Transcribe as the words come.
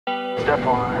Step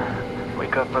 1,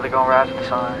 wake up early, gonna rise with the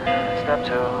sun. Step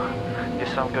 2, get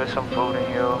some good, some food in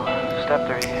you. Step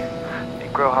 3,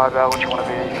 think real hard about what you wanna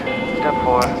be. Step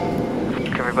 4,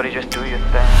 everybody just do your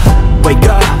thing. Wake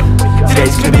up,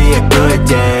 today's gonna be a good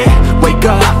day. Wake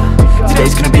up,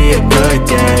 today's gonna be a good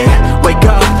day. Wake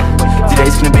up,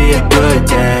 today's gonna be a good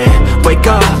day. Wake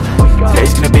up,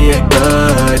 today's gonna be a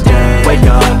good day. Wake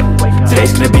up,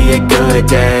 today's gonna be a good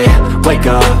day. Wake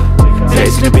up,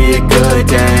 today's gonna be a good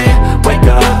day. Wake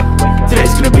up,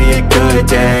 today's gonna be a good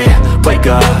day. Wake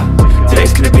up,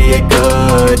 today's gonna be a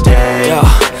good day. Yo,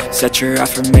 set your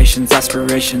affirmations,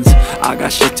 aspirations. I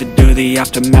got shit to do, the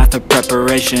aftermath of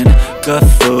preparation. Good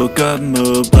food, good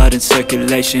mood, blood in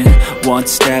circulation. One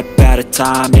step at a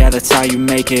time, yeah, that's how you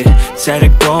make it. Set a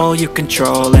goal you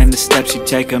control and the steps you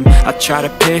take them. I try to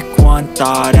pick one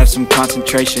thought, have some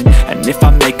concentration. And if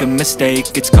I make a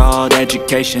mistake, it's called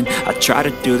education. I try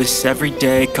to do this every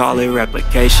day, call it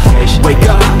replication. Wake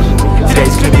up,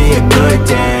 today's gonna be a good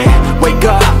day. Wake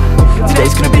up,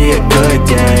 today's gonna be a good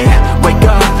day. Wake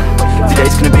up,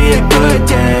 today's gonna be a good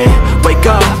day. Wake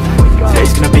up,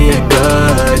 today's gonna be a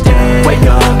good day. Wake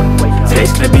up,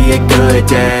 today's gonna be a good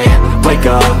day. Wake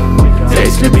up,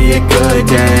 today's gonna be a good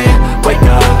day. Wake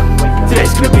up,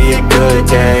 today's gonna be a good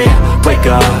day. Wake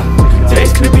up,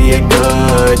 today's gonna be a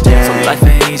good day. So life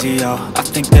ain't easy, yo, I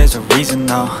think there's a reason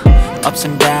though. Ups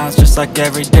and downs, just like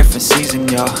every different season,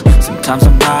 yo. Sometimes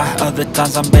I'm high, other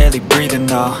times I'm barely breathing,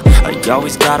 though. I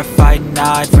always gotta fight and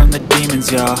hide from the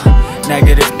demons, yo.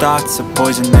 Negative thoughts are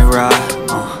poison, they rot.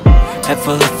 Head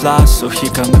full of flies, so here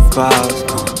come the clouds.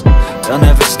 They'll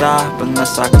never stop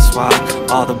unless I can swap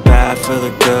all the bad for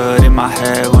the good in my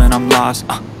head when I'm lost.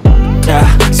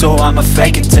 Yeah, so I'ma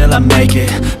fake it till I make it.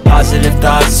 Positive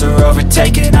thoughts are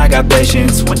overtaken, I got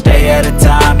patience. One day at a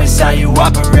time is how you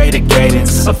operate a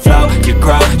cadence. A flow, you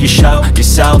grow, you show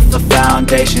yourself a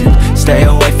foundation. Stay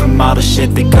away from all the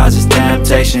shit that causes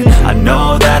temptation. I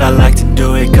know that I like to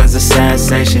do it cause it's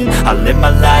sensation. I live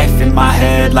my life in my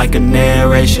head like a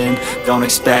narration. Don't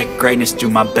expect greatness, do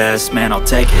my best, man, I'll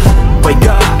take it. Wake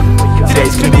up,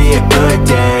 today's gonna be a good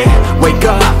day. Wake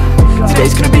up,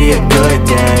 today's gonna be a good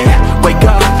day. Wake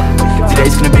up,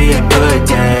 today's gonna be a good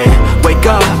day. Wake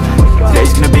up,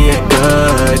 today's gonna be a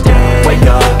good day. Wake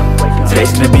up,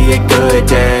 today's gonna be a good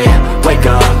day. Wake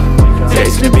up,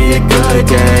 today's gonna be a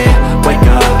good day. Wake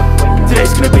up, today's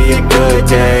gonna be a good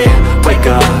day. Wake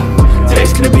up,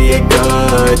 today's gonna be a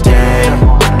good day.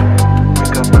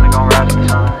 Wake up early, gonna rise with the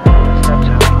sun. Step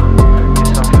 2,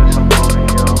 get some food, some food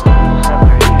in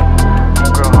you. Step 3,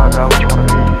 think real hard about what you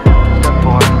wanna be. Step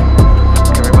 4,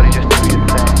 everybody just do your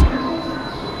thing.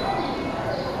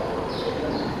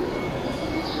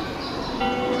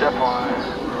 Step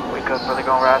 1, wake up early,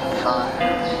 gonna rise with the sun.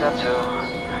 Step 2,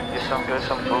 get some good,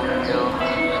 some food in you.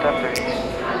 Step 3,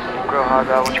 think real hard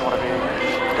about what you wanna be.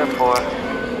 Step 4,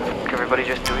 everybody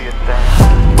just do your thing.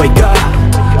 Wake up,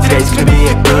 today's gonna be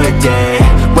a good day.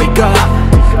 Wake up,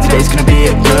 today's gonna be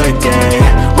a good day.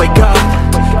 Wake up,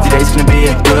 today's gonna be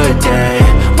a good day.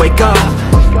 Wake up,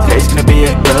 today's gonna be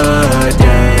a good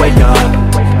day. Wake up,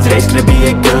 today's gonna be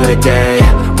a good day.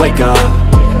 Wake up,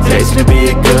 today's gonna be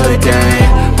a good day.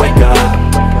 Wake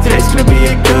up, today's gonna be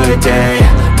a good day.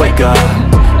 Wake up,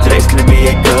 today's gonna be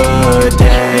a good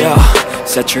day. Yo,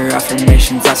 set your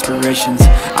affirmations, aspirations.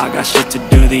 I got shit to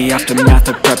do, the aftermath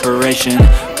of preparation.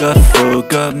 Good food,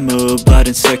 good mood, blood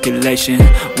in circulation.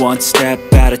 One step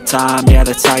at a time, yeah,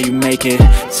 that's how you make it.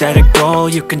 Set a goal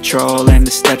you control and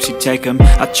the steps you take them.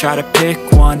 I try to pick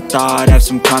one thought, have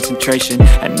some concentration.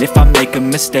 And if I make a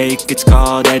mistake, it's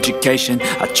called education.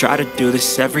 I try to do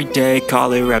this every day,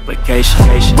 call it replication.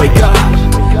 Wake up,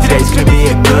 today's gonna be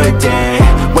a good day.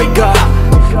 Wake up,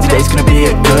 today's gonna be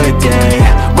a good day.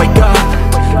 Wake up,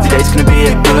 today's gonna be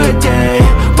a good day.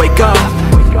 Wake up,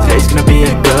 today's gonna be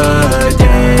a good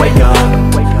day. Wake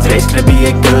up, today's gonna be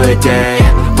a good day.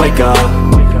 Wake up,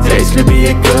 today's gonna be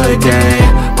a good day.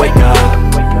 Wake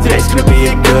up, today's gonna be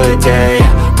a good day.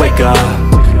 Wake up,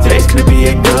 today's gonna be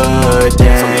a good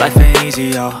day. So life ain't easy,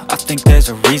 yo, I think there's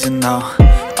a reason though.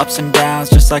 Ups and downs,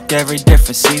 just like every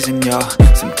different season, yo.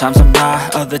 Sometimes I'm high,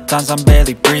 other times I'm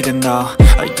barely breathing, though.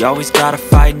 I always gotta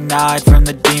fight and hide from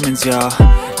the demons, yo.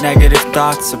 Negative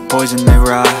thoughts are poison, they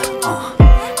rot.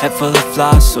 Head full of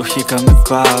flies, so here come the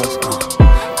clouds.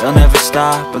 They'll never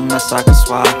stop unless I can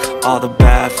swap all the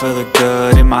bad for the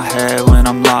good in my head when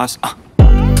I'm lost.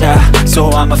 Yeah,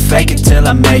 so I'ma fake it till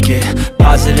I make it.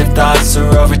 Positive thoughts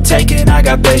are overtaken, I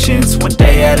got patience. One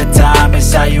day at a time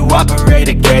is how you operate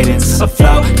a cadence. A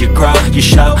flow, you grow, you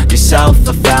show yourself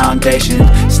a foundation.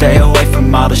 Stay away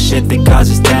from all the shit that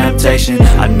causes temptation.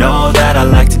 I know that I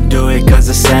like to do it cause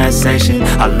it's sensation.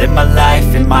 I live my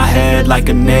life in my head like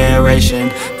a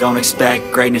narration. Don't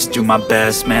expect greatness, do my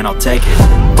best, man, I'll take it.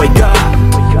 Wake up,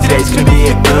 today's gonna be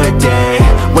a good day.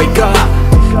 Wake up,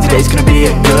 today's gonna be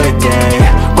a good day.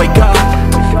 Wake up,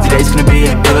 today's gonna be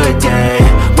a good day.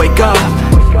 Wake up,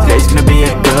 today's gonna be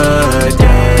a good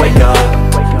day. Wake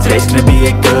up, today's gonna be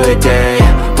a good day.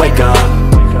 Wake up,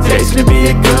 today's gonna be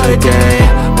a good day.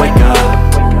 Wake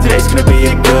up, today's gonna be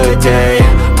a good day.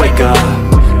 Wake up,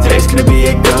 today's gonna be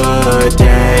a good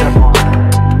day.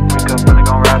 Wake up, really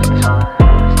gon' rise with the sun.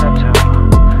 Step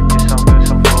 2, get some good,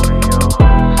 some food in you.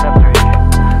 Step 3,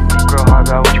 grow hard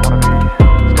about what you wanna be.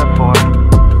 Step 4,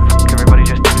 everybody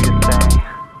just do your thing.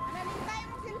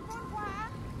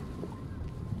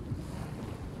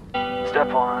 Step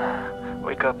 1,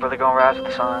 wake up, really gon' rise with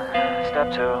the sun. Step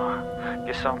 2,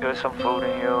 get some good, some food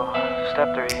in you.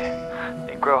 Step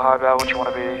 3, grow hard about what you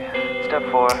wanna be. Step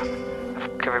 4,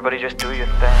 everybody just do your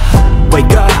thing.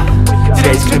 Wake up,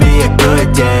 today's gonna be a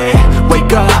good day.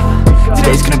 Wake up,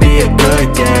 today's gonna be a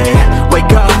good day.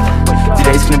 Wake up,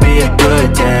 today's gonna be a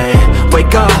good day.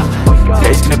 Wake up,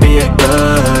 today's gonna be a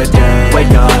good day.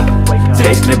 Wake up,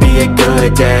 today's gonna be a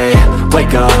good day.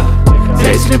 Wake up,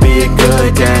 today's gonna be a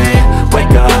good day.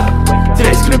 Wake up,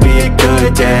 today's gonna be a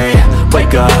good day.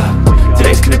 Wake up,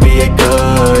 today's gonna be a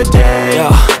good day. Yo,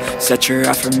 set your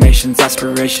affirmations,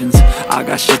 aspirations. I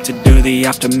got shit to do, the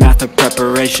aftermath of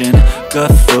preparation.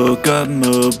 Good food, good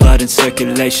mood, blood in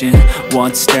circulation.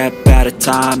 One step at a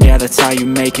time, yeah, that's how you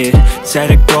make it.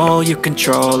 Set a goal you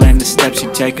control and the steps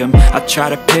you take them. I try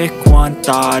to pick one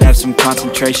thought, have some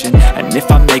concentration. And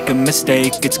if I make a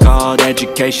mistake, it's called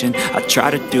education. I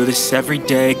try to do this every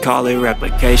day, call it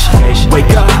replication.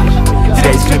 Wake up,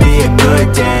 today's gonna be a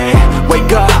good day.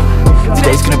 Wake up,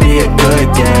 today's gonna be a good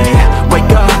day.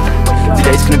 Wake up,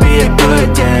 today's gonna be a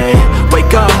good day.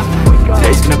 Wake up,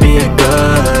 today's gonna be a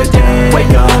good day.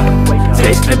 Wake up,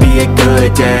 today's gonna be a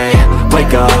good day.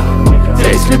 Wake up,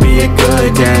 today's gonna be a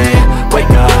good day.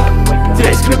 Wake up.